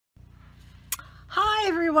Hi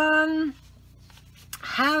everyone,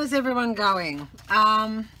 how is everyone going?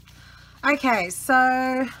 Okay,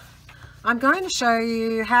 so I'm going to show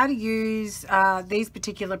you how to use these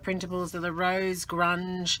particular printables. They're the Rose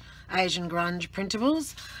Grunge, Asian Grunge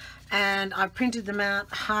printables, and I've printed them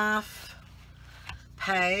out half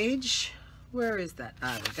page. Where is that?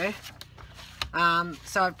 Oh, there we go.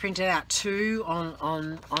 So I've printed out two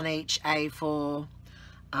on each A4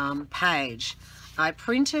 page. I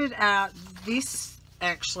printed out this,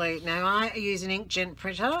 actually, now I use an inkjet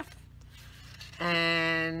printer,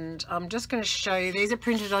 and I'm just going to show you. These are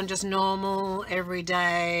printed on just normal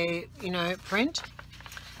everyday, print,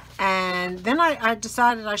 and then I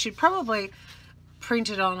decided I should probably print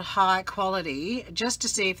it on high quality just to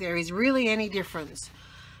see if there is really any difference.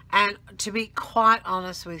 And to be quite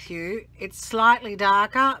honest with you, it's slightly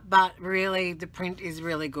darker, but really the print is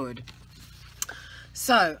really good.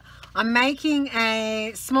 So I'm making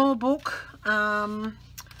a small book.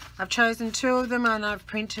 I've chosen two of them and I've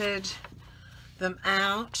printed them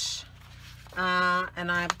out, and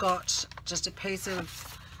I've got just a piece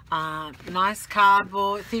of nice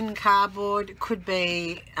cardboard, thin cardboard. It could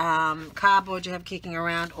be cardboard you have kicking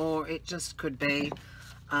around, or it just could be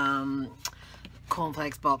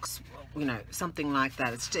cornflakes box, something like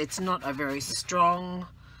that. It's not a very strong,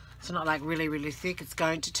 it's not like really thick. It's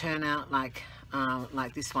going to turn out like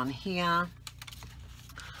this one here,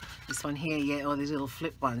 yeah, or these little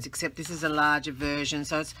flip ones, except this is a larger version,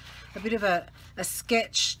 so it's a bit of a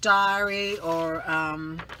sketch diary or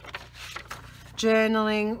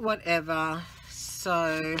journaling, whatever.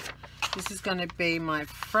 So this is going to be my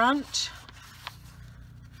front,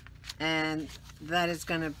 and that is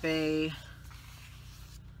going to be,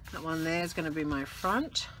 that one there is going to be my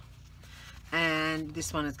front, and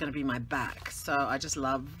this one is going to be my back. So I just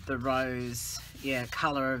love the rose, yeah,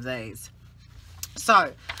 color of these.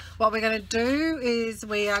 So what we're going to do is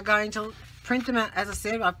we are going to print them out. As I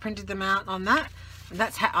said, I've printed them out on that, and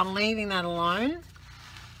that's how I'm leaving that alone.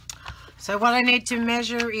 So what I need to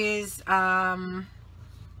measure is how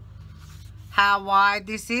wide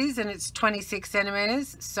this is, and it's 26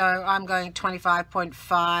 centimeters. So I'm going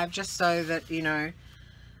 25.5, just so that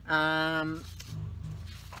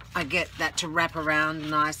I get that to wrap around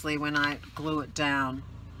nicely when I glue it down.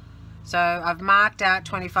 So I've marked out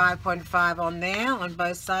 25.5 on there on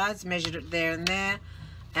both sides, measured it there and there,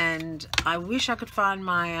 and I wish I could find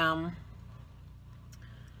my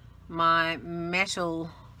my metal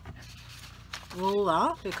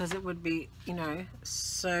ruler, because it would be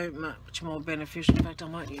so much more beneficial. In fact, I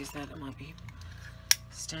might use that. It might be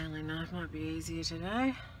Stanley knife, might be easier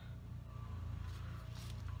today.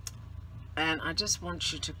 And I just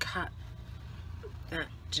want you to cut that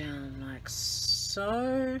down like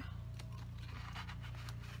so.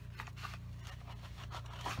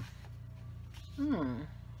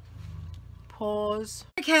 Pause.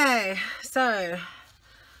 Okay, so,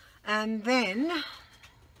 and then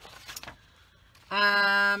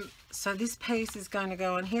so this piece is going to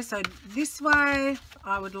go on here. So this way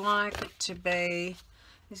I would like it to be.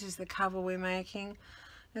 This is the cover we're making.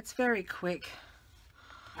 It's very quick.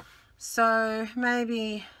 So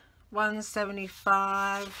maybe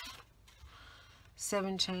 175,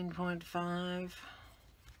 17.5.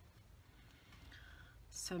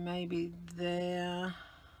 So maybe there.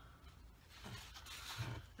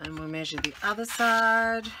 And we'll measure the other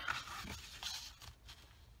side.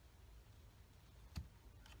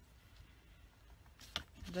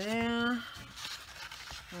 There.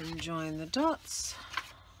 And join the dots.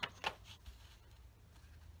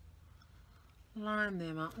 Line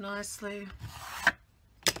them up nicely,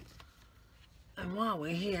 and while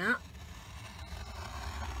we're here,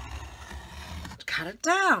 cut it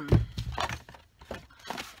down.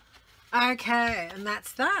 Okay, and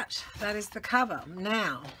that's that. That is the cover.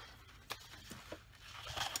 Now,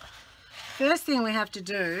 first thing we have to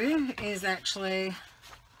do is actually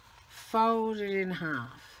fold it in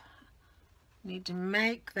half. Need to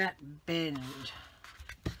make that bend.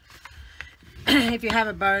 If you have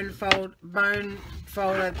a bone folder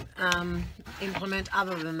implement,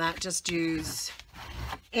 other than that, just use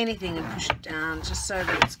anything and push it down just so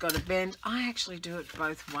that it's got a bend. I actually do it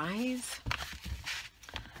both ways,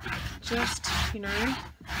 just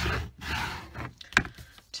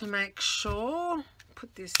to make sure.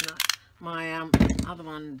 Put this nut, my other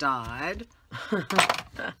one died.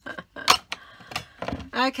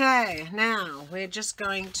 Okay, now we're just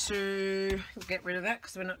going to get rid of that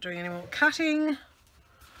because we're not doing any more cutting.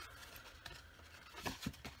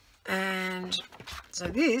 And so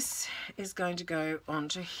this is going to go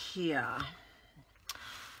onto here.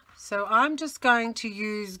 So I'm just going to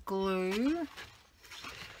use glue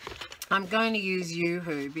I'm going to use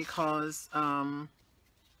Yoo-Hoo because I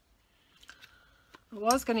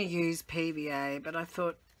was going to use PVA, but I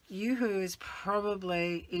thought Yoo-Hoo is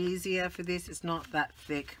probably easier for this. It's not that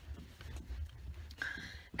thick.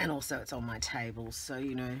 And also it's on my table, so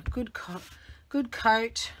you know, good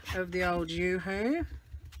coat of the old Yoo-Hoo.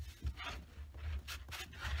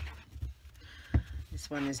 This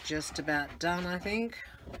one is just about done, I think.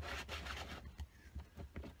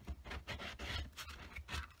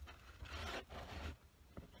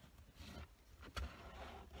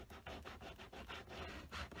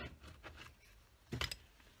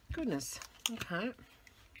 Goodness, okay.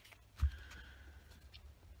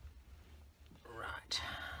 Right.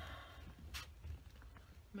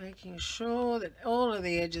 Making sure that all of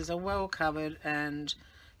the edges are well covered and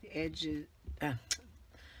the edges,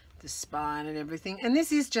 the spine and everything. And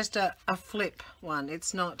this is just a flip one.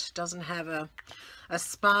 It's not, doesn't have a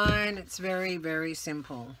spine. It's very, very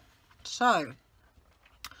simple. So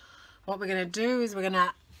what we're going to do is we're going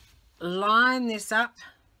to line this up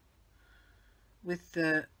with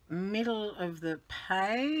the middle of the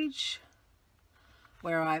page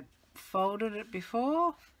where I folded it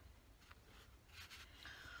before,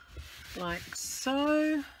 like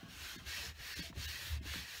so.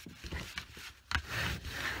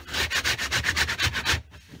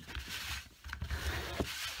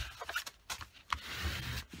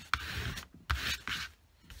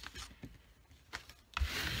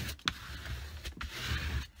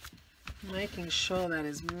 Making sure that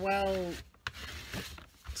is well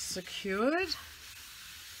secured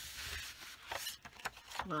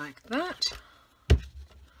like that.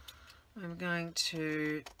 I'm going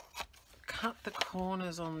to cut the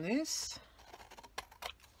corners on this.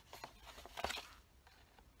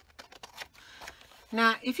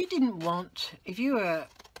 Now if you didn't want, if you were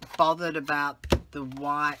bothered about the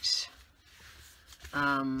white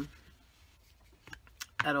at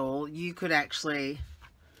all, you could actually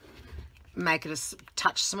make it a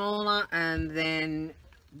touch smaller and then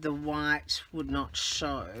the white would not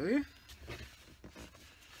show.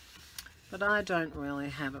 But I don't really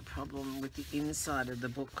have a problem with the inside of the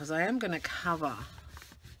book because I am going to cover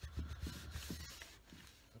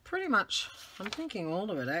pretty much, I'm thinking all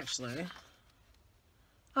of it actually.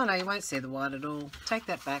 Oh no, you won't see the white at all. Take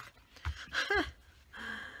that back.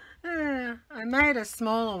 I made a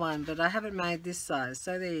smaller one, but I haven't made this size.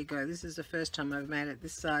 So there you go. This is the first time I've made it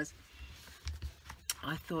this size.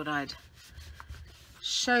 I thought I'd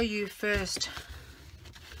show you first.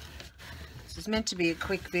 This is meant to be a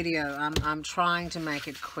quick video. I'm trying to make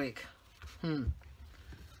it quick.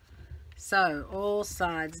 So all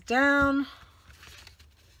sides down.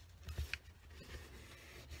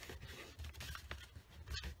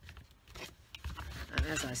 And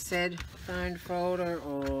as I said, phone folder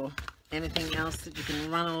or anything else that you can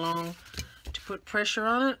run along to put pressure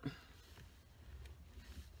on it.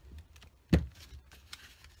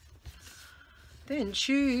 Then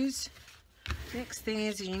choose, next thing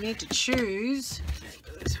is you need to choose,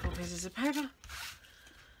 there's 4 pieces of paper,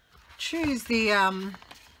 choose the oh,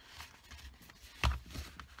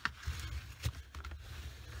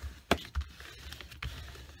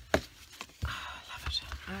 I love it.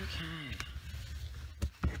 Okay.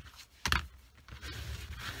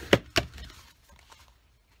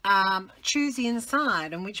 Choose the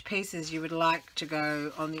inside and which pieces you would like to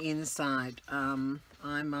go on the inside.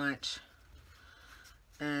 I might,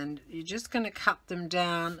 and you're just going to cut them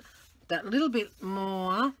down that little bit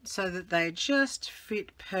more so that they just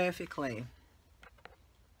fit perfectly.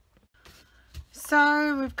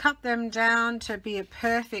 So we've cut them down to be a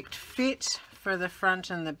perfect fit for the front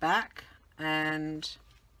and the back, and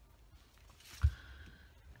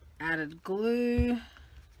added glue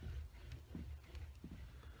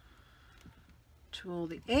to all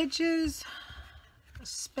the edges,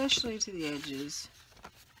 especially to the edges.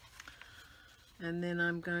 And then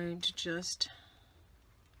I'm going to just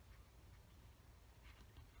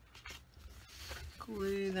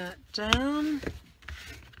glue that down,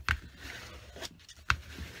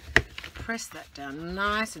 press that down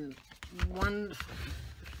nice and wonderful.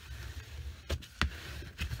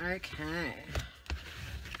 Okay,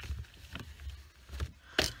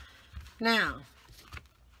 now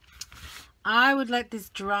I would let this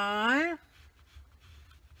dry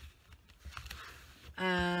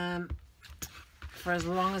for as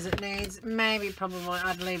long as it needs. Maybe probably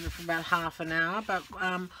I'd leave it for about half an hour, but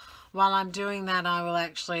while I'm doing that I will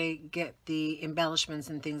actually get the embellishments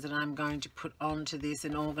and things that I'm going to put onto this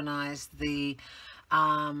and organize the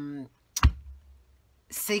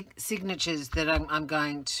signatures that I'm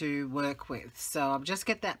going to work with. So I'll just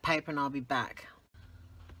get that paper and I'll be back.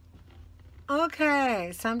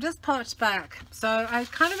 Okay, so I'm just popped back. So I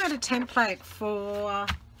kind of made a template for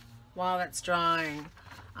while it's drying.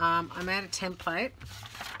 I made a template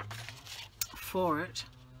for it.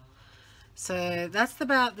 So that's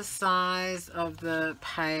about the size of the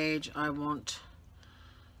page I want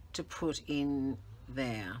to put in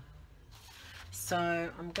there. So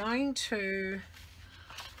I'm going to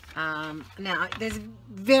now there's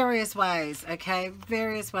various ways, okay,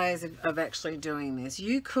 various ways of actually doing this.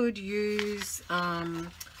 You could use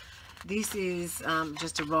this is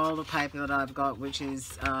just a roll of paper that I've got, which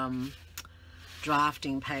is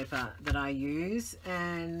drafting paper that I use,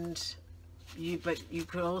 and but you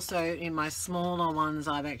could also, in my smaller ones,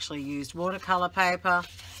 I've actually used watercolor paper,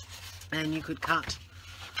 and you could cut,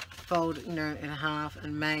 fold, you know, in half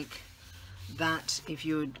and make that, if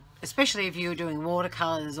you would, especially if you're doing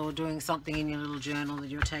watercolors or doing something in your little journal that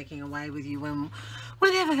you're taking away with you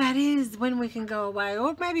whenever that is, when we can go away,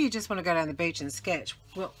 or maybe you just want to go down the beach and sketch,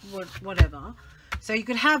 whatever. So you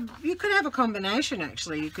could have a combination.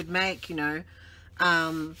 Actually, you could make, you know,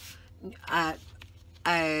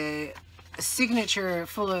 a signature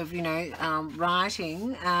full of, you know,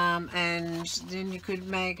 writing, and then you could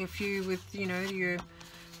make a few with, you know,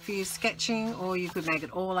 for your sketching, or you could make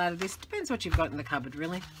it all out of this. Depends what you've got in the cupboard,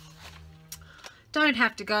 really. Don't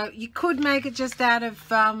have to go. You could make it just out of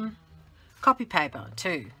copy paper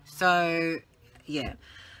too. So yeah,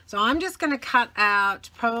 so I'm just going to cut out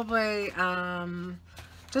probably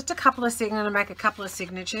just a couple of, I'm going to make a couple of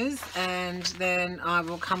signatures, and then I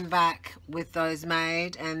will come back with those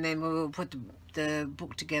made, and then we'll put the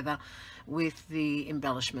book together with the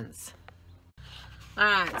embellishments.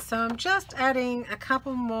 Alright, so I'm just adding a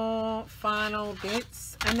couple more final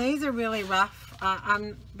bits, and these are really rough.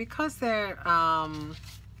 Because they're I'm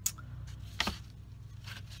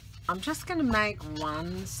just going to make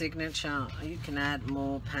one signature. You can add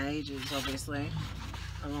more pages, obviously,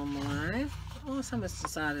 along the way. Oh, someone's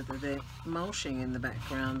decided that they're mulching in the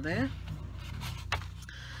background there.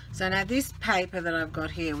 So now this paper that I've got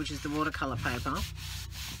here, which is the watercolor paper,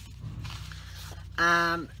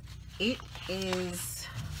 it is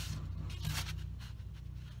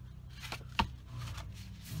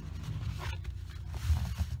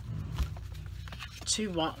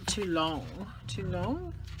too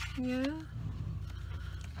long, yeah.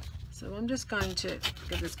 So I'm just going to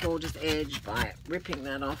get this gorgeous edge by ripping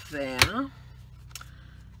that off there,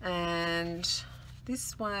 and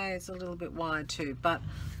this way it's a little bit wide too, but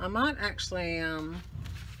I might actually I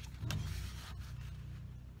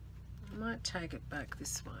might take it back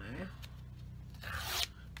this way,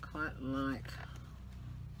 quite like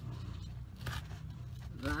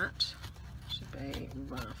that. Should be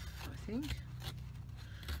rough, I think.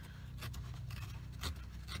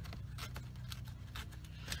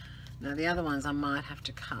 Now the other ones I might have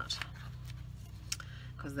to cut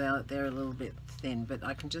because they're a little bit thin, but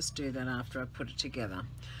I can just do that after I put it together.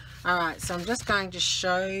 Alright, so I'm just going to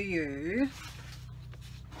show you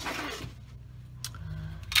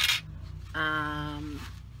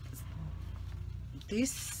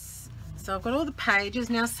this. So I've got all the pages.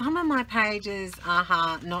 Now some of my pages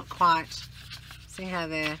are not quite, see how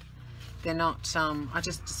they're not, I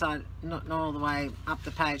just decided not all the way up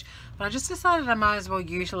the page, but I just decided I might as well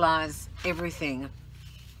utilize everything.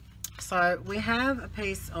 So we have a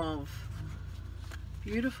piece of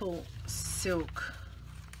beautiful silk,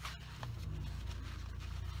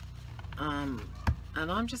 and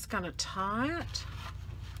I'm just going to tie it.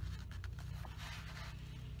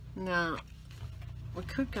 Now we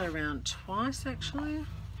could go around twice, actually.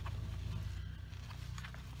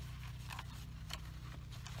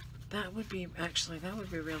 That would be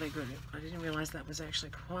really good. I didn't realize that was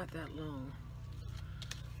actually quite that long.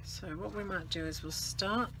 So what we might do is we'll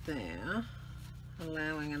start there,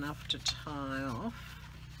 allowing enough to tie off,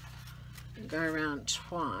 and go around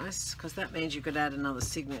twice, because that means you could add another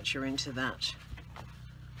signature into that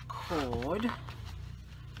cord. Am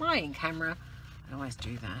I in camera? I always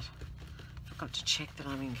do that. Forgot to check that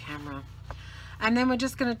I'm in camera. And then we're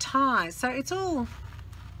just going to tie. So it's all,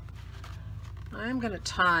 I am going to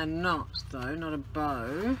tie a knot though, not a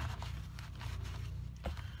bow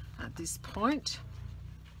at this point.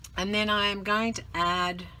 And then I am going to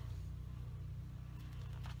add,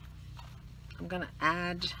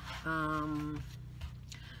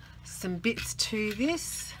 some bits to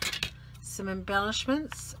this, some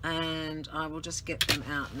embellishments, and I will just get them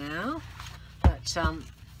out now. But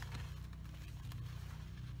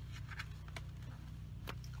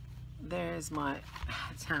there's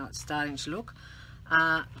that's how it's starting to look.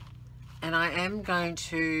 And I am going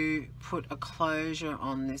to put a closure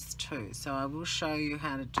on this too, so I will show you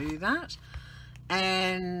how to do that.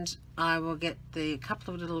 and I will get the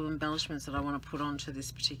couple of little embellishments that I want to put onto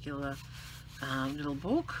this particular little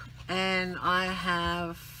book. And I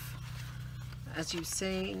have, as you've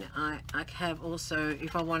seen, I have also,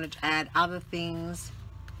 if I wanted to add other things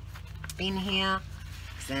in here,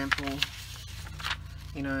 example,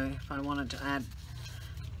 you know, if I wanted to add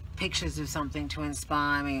pictures of something to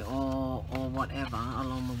inspire me or whatever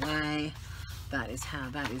along the way, that is how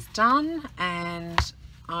that is done. And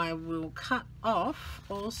I will cut off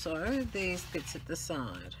also these bits at the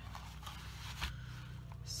side.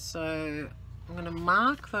 So I'm going to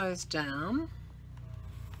mark those down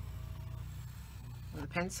with a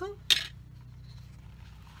pencil,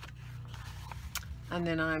 and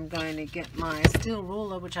then I'm going to get my steel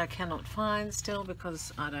ruler, which I cannot find still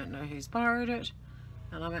because I don't know who's borrowed it,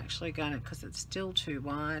 and I'm actually going to, because it's still too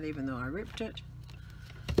wide even though I ripped it.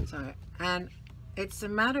 So, and it's a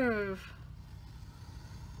matter of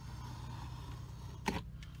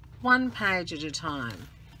one page at a time.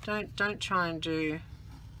 Don't try and do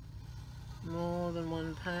more than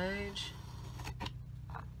one page.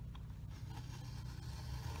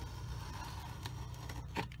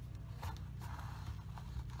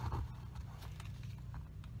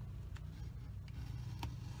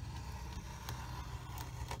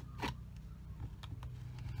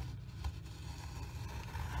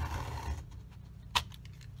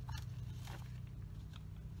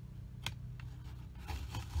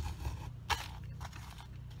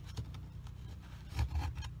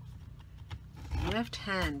 Left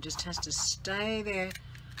hand just has to stay there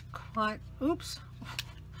quite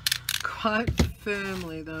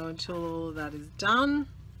firmly though until all of that is done,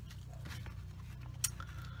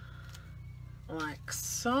 like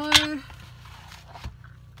so.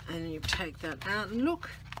 And you take that out and look,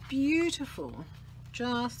 beautiful,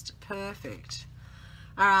 just perfect.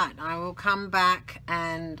 Alright, I will come back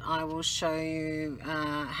and I will show you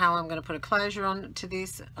how I'm going to put a closure on to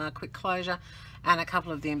this, a quick closure, and a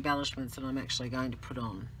couple of the embellishments that I'm actually going to put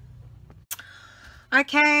on.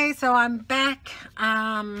 Okay, so I'm back,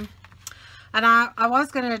 and I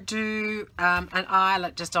was going to do an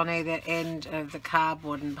eyelet just on either end of the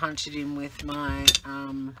cardboard and punch it in with my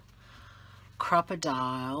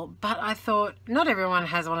Crop-A-Dile, but I thought not everyone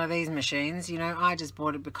has one of these machines. You know, I just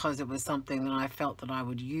bought it because it was something that I felt that I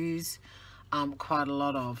would use quite a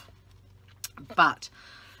lot of, but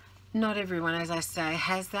not everyone, as I say,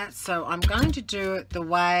 has that. So I'm going to do it the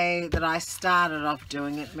way that I started off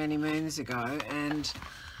doing it many moons ago, and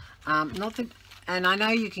and I know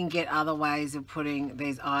you can get other ways of putting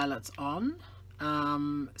these eyelets on,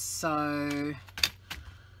 so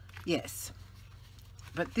yes,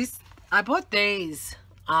 but this, I bought these.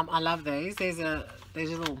 I love these. These are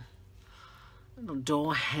little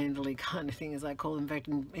door handly kind of thing, as I call them. In fact,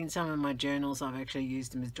 in some of my journals I've actually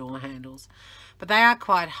used them as door handles, but they are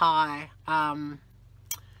quite high.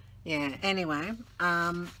 Yeah, anyway,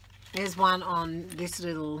 there's one on this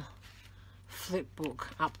little flip book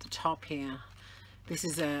up the top here. This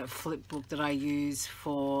is a flip book that I use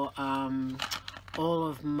for all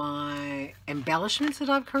of my embellishments that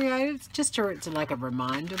I've created. It's just it's like a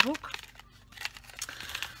reminder book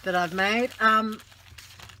that I've made.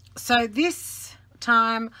 So this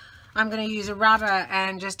time I'm going to use a rubber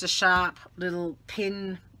and just a sharp little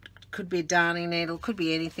pin. Could be a darning needle, could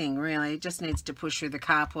be anything really. It just needs to push through the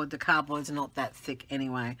cardboard. The cardboard's not that thick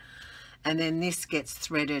anyway, and then this gets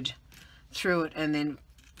threaded through it, and then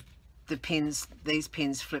the pins, these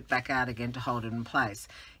pins, flip back out again to hold it in place.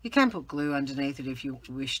 You can put glue underneath it if you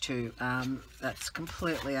wish to. That's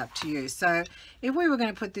completely up to you. So if we were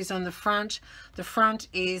going to put this on the front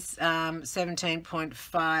is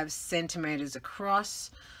 17.5 centimeters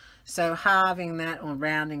across, so halving that, or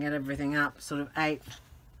rounding it, everything up, sort of 8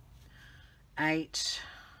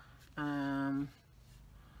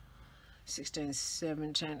 16,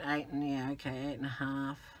 17, 8, and yeah, okay,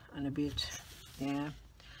 8.5 and a bit, yeah.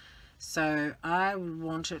 So I would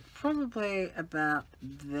want it probably about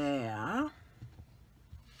there,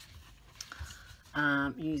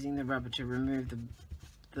 using the rubber to remove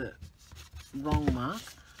the wrong mark,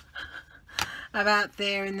 about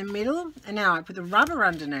there in the middle. And now I put the rubber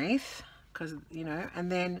underneath, because, you know,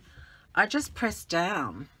 and then I just press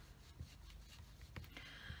down.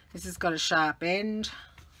 This has got a sharp end,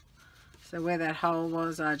 so where that hole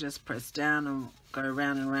was, I just press down and go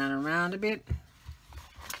round and round and round a bit.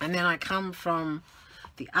 And then I come from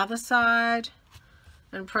the other side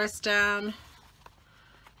and press down,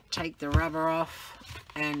 take the rubber off,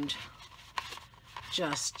 and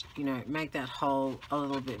just, you know, make that hole a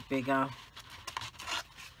little bit bigger.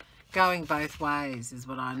 Going both ways is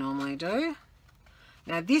what I normally do.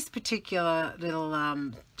 Now this particular little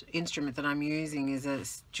instrument that I'm using is a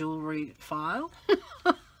jewellery file.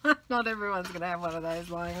 Not everyone's going to have one of those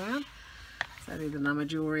lying around. It's only that I'm a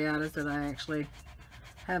jewellery artist that I actually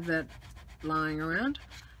have that lying around.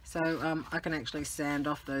 So I can actually sand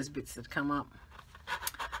off those bits that come up.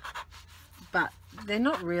 But they're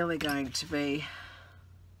not really going to be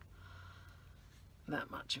that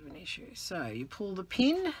much of an issue. So you pull the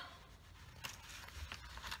pin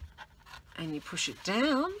and you push it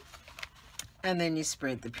down, and then you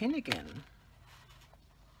spread the pin again.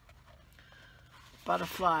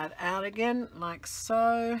 Butterfly it out again like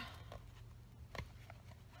so.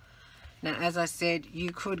 Now, as I said,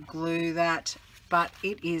 you could glue that, but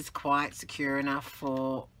it is quite secure enough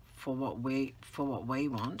for what we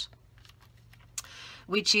want,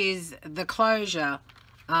 which is the closure.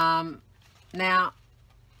 Now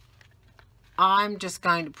I'm just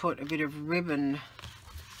going to put a bit of ribbon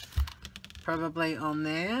probably on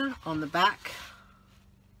there, on the back,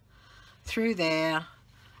 through there,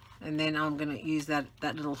 and then I'm going to use that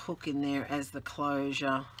little hook in there as the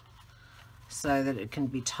closure so that it can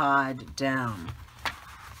be tied down.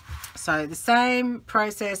 So the same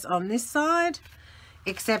process on this side,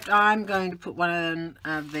 except I'm going to put one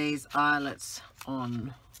of these eyelets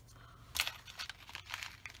on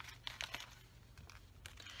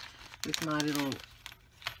with my little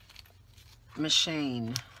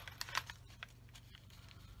machine.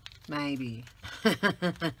 Maybe.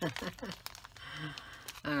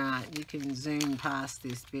 Alright, you can zoom past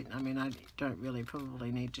this bit. I mean, I don't really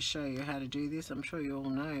probably need to show you how to do this. I'm sure you all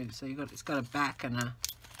know. So it's got a back and a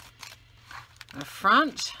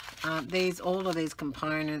front. All of these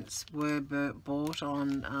components were bought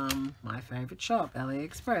on my favourite shop,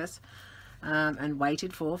 AliExpress, and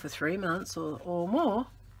waited for 3 months or more.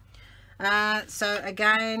 So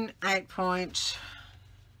again, 8.5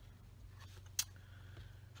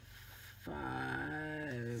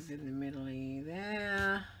 in the middle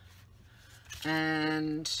there,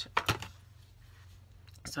 and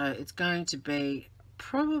so it's going to be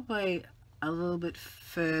probably a little bit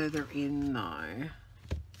further in though. I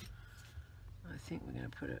think we're going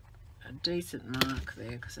to put a decent mark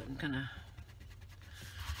there because I'm going to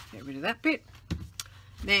get rid of that bit.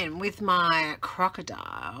 Then with my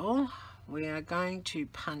crocodile, we are going to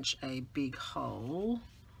punch a big hole.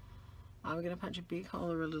 Are we going to punch a big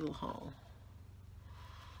hole or a little hole?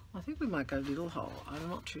 I think we might go little hole. I'm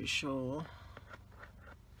not too sure.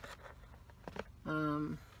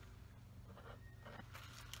 And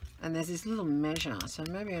there's this little measure, so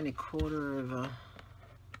maybe only 1/4 of a...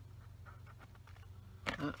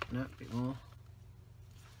 Oh, no, a bit more.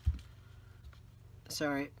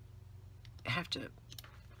 Sorry, I have to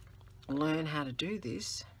learn how to do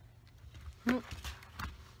this.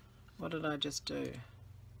 What did I just do?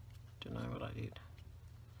 Don't know what I did.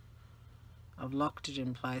 I've locked it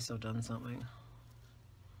in place or done something.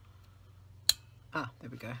 Ah, there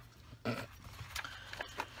we go.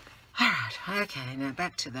 Alright, okay, now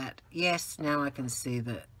back to that. Yes, now I can see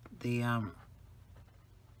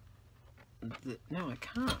no, I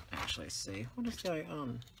can't actually see. What is going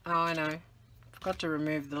on? Oh, I know. Forgot to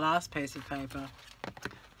remove the last piece of paper.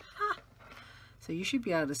 Ah. So you should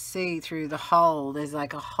be able to see through the hole. There's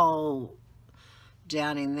like a hole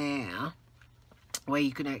down in there where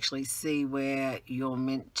you can actually see where you're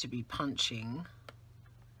meant to be punching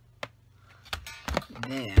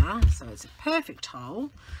there. So it's a perfect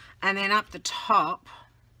hole. And then up the top,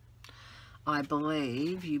 I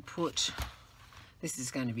believe you put, this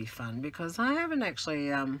is going to be fun because I haven't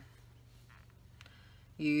actually,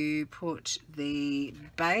 you put the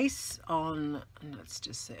base on, let's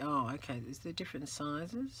just see, oh okay, is there different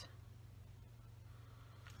sizes?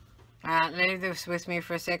 Leave this with me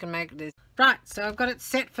for a second, make this. Right, so I've got it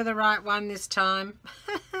set for the right one this time.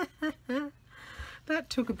 That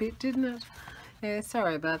took a bit, didn't it? Yeah,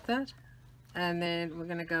 sorry about that. And then we're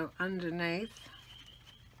going to go underneath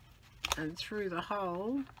and through the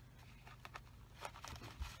hole.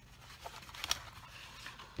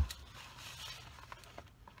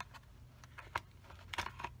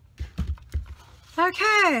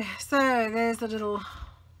 Okay, so there's the little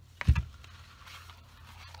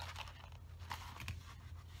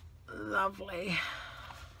lovely.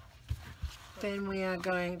 Then we are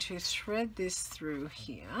going to thread this through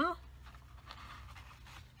here.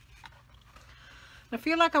 I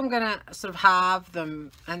feel like I'm going to sort of halve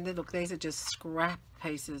them, and then, look, these are just scrap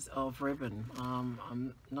pieces of ribbon.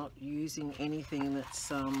 I'm not using anything that's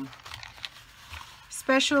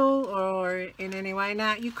special or in any way.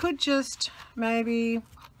 Now you could just maybe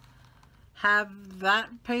have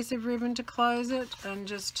that piece of ribbon to close it and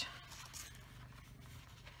just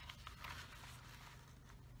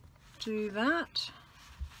do that.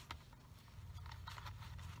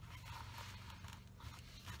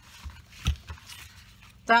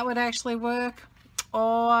 That would actually work.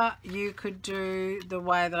 Or you could do the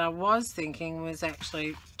way that I was thinking, was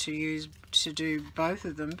actually to do both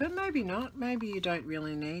of them, but maybe not. Maybe you don't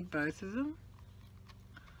really need both of them.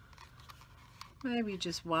 Maybe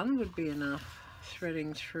just one would be enough.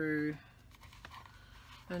 Threading through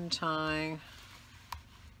and tying.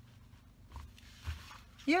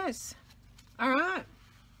 Yes. All right.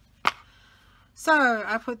 So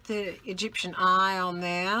I put the Egyptian eye on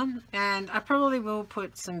there, and I probably will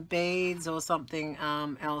put some beads or something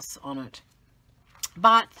else on it.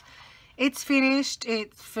 But it's finished.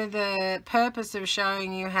 It's for the purpose of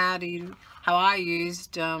showing you how I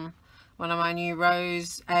used one of my new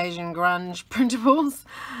Rose Asian Grunge printables.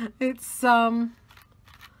 It's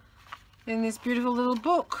in this beautiful little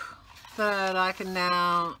book that I can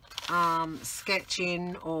now sketch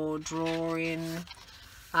in or draw in.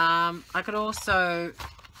 I could also,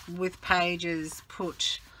 with pages,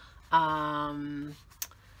 put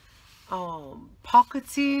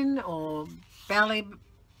pockets in, or belly,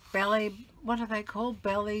 what are they called?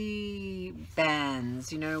 Belly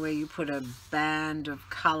bands, you know, where you put a band of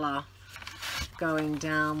colour going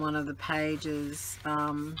down one of the pages,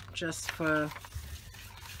 just for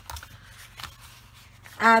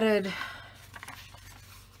added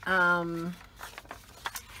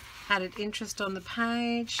interest on the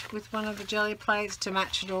page. With one of the jelly plates to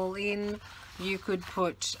match it all in, you could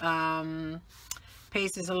put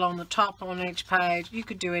pieces along the top on each page. You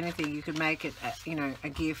could do anything. You could make it you know, a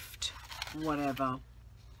gift, whatever.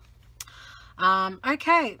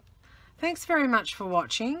 Okay, thanks very much for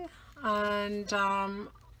watching, and I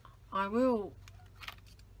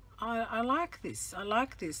like this. I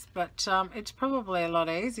like this, but it's probably a lot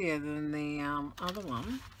easier than the other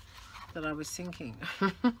one that I was thinking.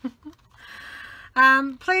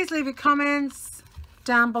 Please leave your comments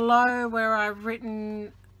down below where I've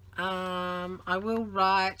written. I will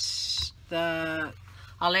write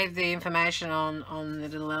I'll leave the information on the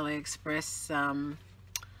little AliExpress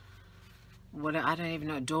what, I don't even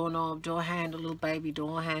know, doorknob, door handle, little baby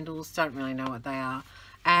door handles, don't really know what they are.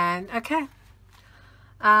 And okay,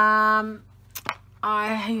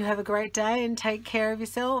 you have a great day and take care of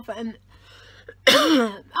yourself, and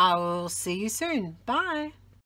I will see you soon. Bye.